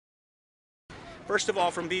First of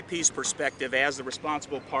all, from BP's perspective as the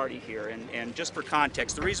responsible party here, and just for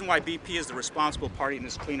context, the reason why BP is the responsible party in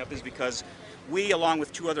this cleanup is because we, along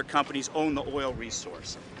with two other companies, own the oil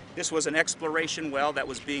resource. This was an exploration well that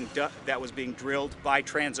was being drilled by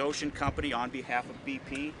Transocean Company on behalf of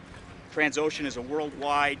BP. Transocean is a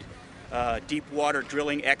worldwide deep water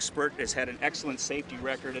drilling expert, has had an excellent safety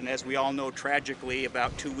record, and as we all know, tragically,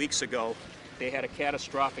 about 2 weeks ago, they had a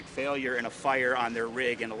catastrophic failure in a fire on their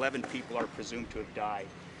rig, and 11 people are presumed to have died.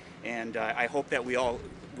 And I hope that we all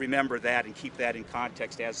remember that and keep that in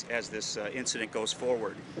context as this incident goes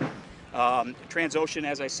forward. Transocean,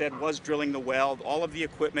 as I said, was drilling the well. All of the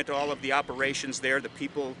equipment, all of the operations there, the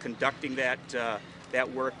people conducting that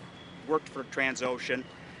work worked for Transocean.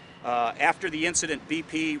 After the incident,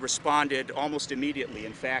 BP responded almost immediately.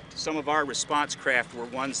 In fact, some of our response craft were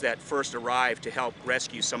ones that first arrived to help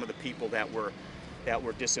rescue some of the people that were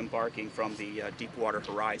disembarking from the Deepwater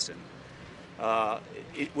Horizon.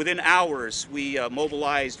 Within hours, we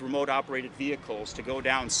mobilized remote-operated vehicles to go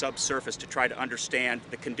down subsurface to try to understand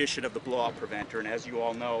the condition of the blowout preventer. And as you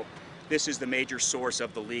all know, this is the major source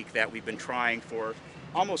of the leak that we've been trying for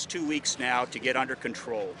almost 2 weeks now to get under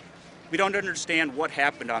control. We don't understand what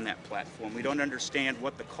happened on that platform. We don't understand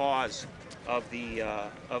what the cause of the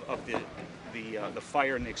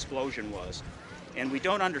fire and the explosion was. And we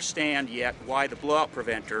don't understand yet why the blowout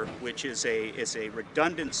preventer, which is a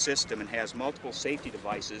redundant system and has multiple safety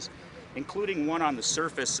devices, including one on the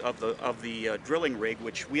surface of the drilling rig,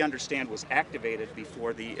 which we understand was activated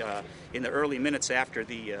before in the early minutes after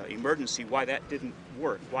the emergency, why that didn't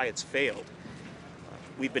work, why it's failed.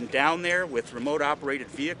 We've been down there with remote-operated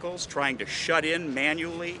vehicles trying to shut in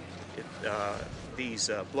manually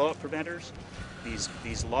these blowout preventers,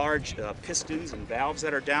 these large pistons and valves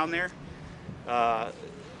that are down there.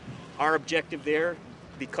 Our objective there,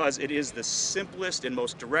 because it is the simplest and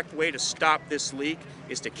most direct way to stop this leak,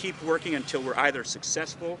 is to keep working until we're either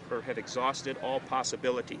successful or have exhausted all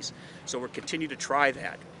possibilities. So we'll continue to try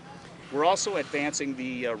that. We're also advancing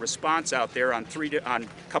the response out there on a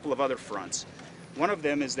couple of other fronts. One of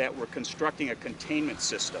them is that we're constructing a containment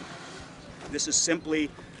system. This is simply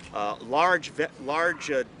large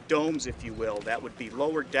domes, if you will, that would be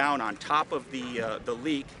lowered down on top of the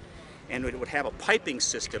leak, and it would have a piping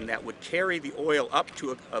system that would carry the oil up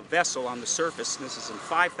to a vessel on the surface. And this is in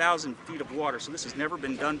 5,000 feet of water, so this has never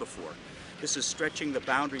been done before. This is stretching the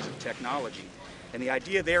boundaries of technology. And the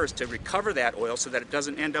idea there is to recover that oil so that it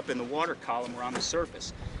doesn't end up in the water column or on the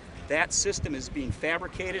surface. That system is being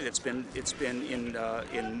fabricated. It's been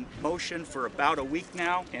in motion for about a week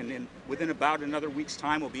now, and within about another week's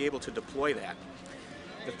time we'll be able to deploy that.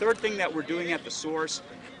 The third thing that we're doing at the source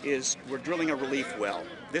is we're drilling a relief well.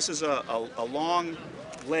 This is a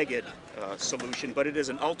long-legged solution, but it is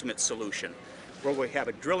an ultimate solution, where we have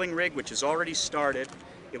a drilling rig which is already started.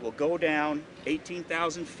 It will go down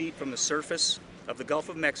 18,000 feet from the surface of the Gulf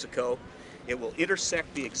of Mexico. It will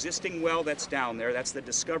intersect the existing well that's down there. That's the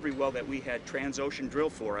discovery well that we had Transocean drill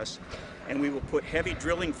for us. And we will put heavy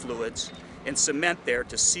drilling fluids and cement there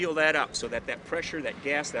to seal that up so that that pressure, that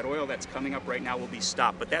gas, that oil that's coming up right now will be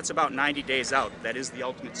stopped. But that's about 90 days out. That is the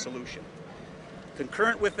ultimate solution.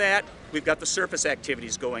 Concurrent with that, we've got the surface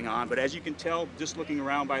activities going on, but as you can tell, just looking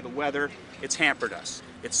around by the weather, it's hampered us.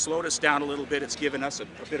 It's slowed us down a little bit. It's given us a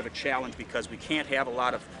bit of a challenge because we can't have a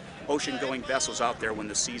lot of ocean-going vessels out there when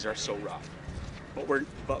the seas are so rough. But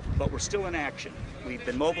we're still in action. We've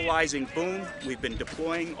been mobilizing boom. We've been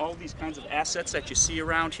deploying all these kinds of assets that you see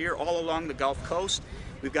around here all along the Gulf Coast.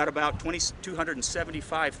 We've got about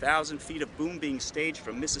 275,000 feet of boom being staged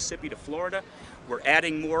from Mississippi to Florida. We're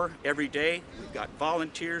adding more every day. We've got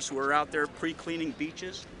volunteers who are out there pre-cleaning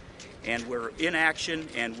beaches. And we're in action,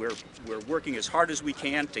 and we're working as hard as we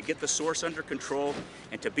can to get the source under control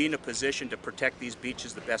and to be in a position to protect these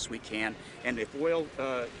beaches the best we can. And if oil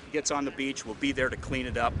gets on the beach, we'll be there to clean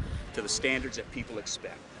it up to the standards that people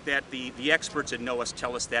expect. That the experts that know us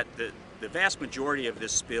tell us that the vast majority of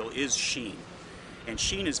this spill is sheen. And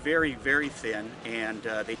sheen is very, very thin, and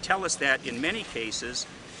they tell us that in many cases,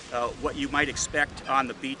 what you might expect on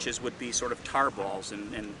the beaches would be sort of tar balls,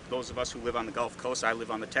 and those of us who live on the Gulf Coast, I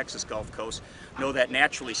live on the Texas Gulf Coast, know that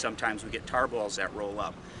naturally sometimes we get tar balls that roll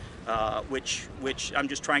up, which I'm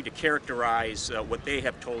just trying to characterize what they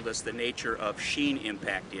have told us the nature of sheen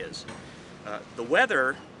impact is. The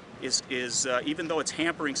weather is even though it's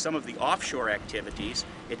hampering some of the offshore activities,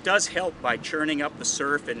 it does help by churning up the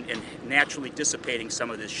surf and naturally dissipating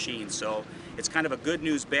some of this sheen, so it's kind of a good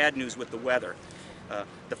news, bad news with the weather.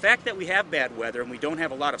 The fact that we have bad weather and we don't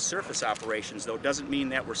have a lot of surface operations, though, doesn't mean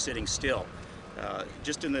that we're sitting still.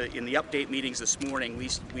 Just in the update meetings this morning,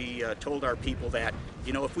 we told our people that,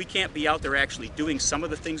 you know, if we can't be out there actually doing some of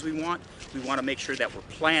the things we want to make sure that we're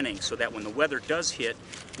planning so that when the weather does hit,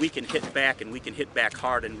 we can hit back, and we can hit back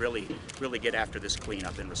hard and really get after this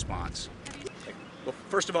cleanup in response. Well,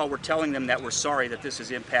 first of all, we're telling them that we're sorry that this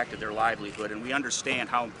has impacted their livelihood, and we understand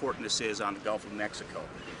how important this is on the Gulf of Mexico.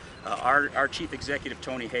 Our Chief Executive,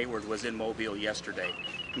 Tony Hayward, was in Mobile yesterday,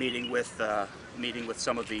 meeting with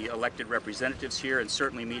some of the elected representatives here, and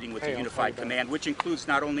certainly meeting with the Unified Command, which includes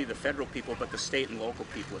not only the federal people, but the state and local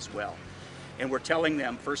people as well. And we're telling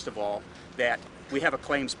them, first of all, that we have a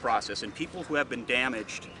claims process, and people who have been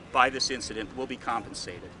damaged by this incident will be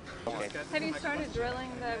compensated. Okay. Have you started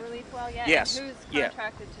drilling the relief well yet? Yes. And who's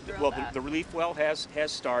contracted to drill well, that? the relief well has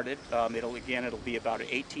started. It'll be about an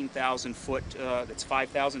 18,000 foot. That's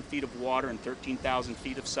 5,000 feet of water and 13,000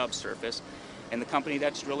 feet of subsurface. And the company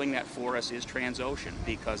that's drilling that for us is Transocean,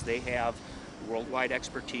 because they have worldwide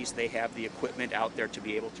expertise. They have the equipment out there to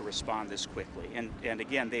be able to respond this quickly. And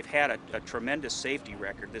again, they've had a tremendous safety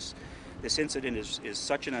record. This incident is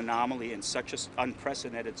such an anomaly and such an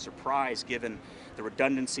unprecedented surprise, given the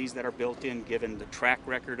redundancies that are built in, given the track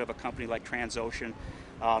record of a company like Transocean.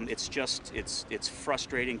 It's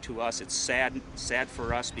frustrating to us. It's sad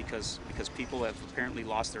for us because people have apparently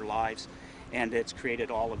lost their lives, and it's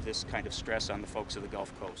created all of this kind of stress on the folks of the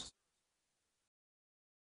Gulf Coast.